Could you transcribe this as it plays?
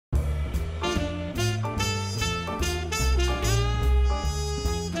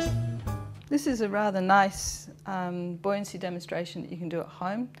This is a rather nice buoyancy demonstration that you can do at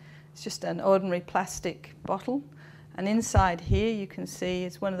home. It's just an ordinary plastic bottle, and inside here you can see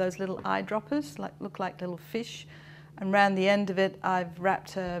it's one of those little eyedroppers, look like little fish, and around the end of it I've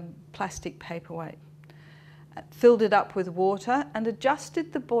wrapped a plastic paperweight. Filled it up with water and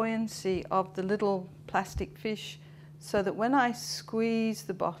adjusted the buoyancy of the little plastic fish so that when I squeeze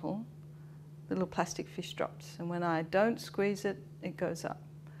the bottle, the little plastic fish drops, and when I don't squeeze it, it goes up.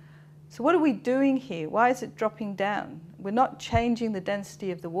 So what are we doing here? Why is it dropping down? We're not changing the density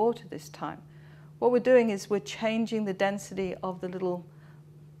of the water this time. What we're doing is we're changing the density of the little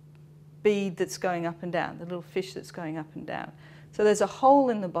bead that's going up and down, the little fish that's going up and down. So there's a hole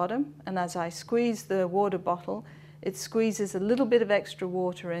in the bottom, and as I squeeze the water bottle, it squeezes a little bit of extra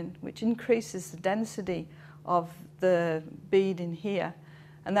water in, which increases the density of the bead in here.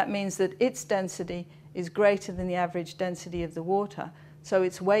 And that means that its density is greater than the average density of the water. So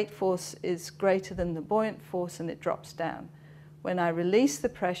its weight force is greater than the buoyant force, and it drops down. When I release the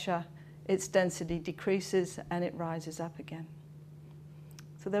pressure, its density decreases and it rises up again.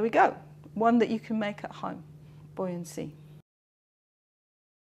 So there we go. One that you can make at home, buoyancy.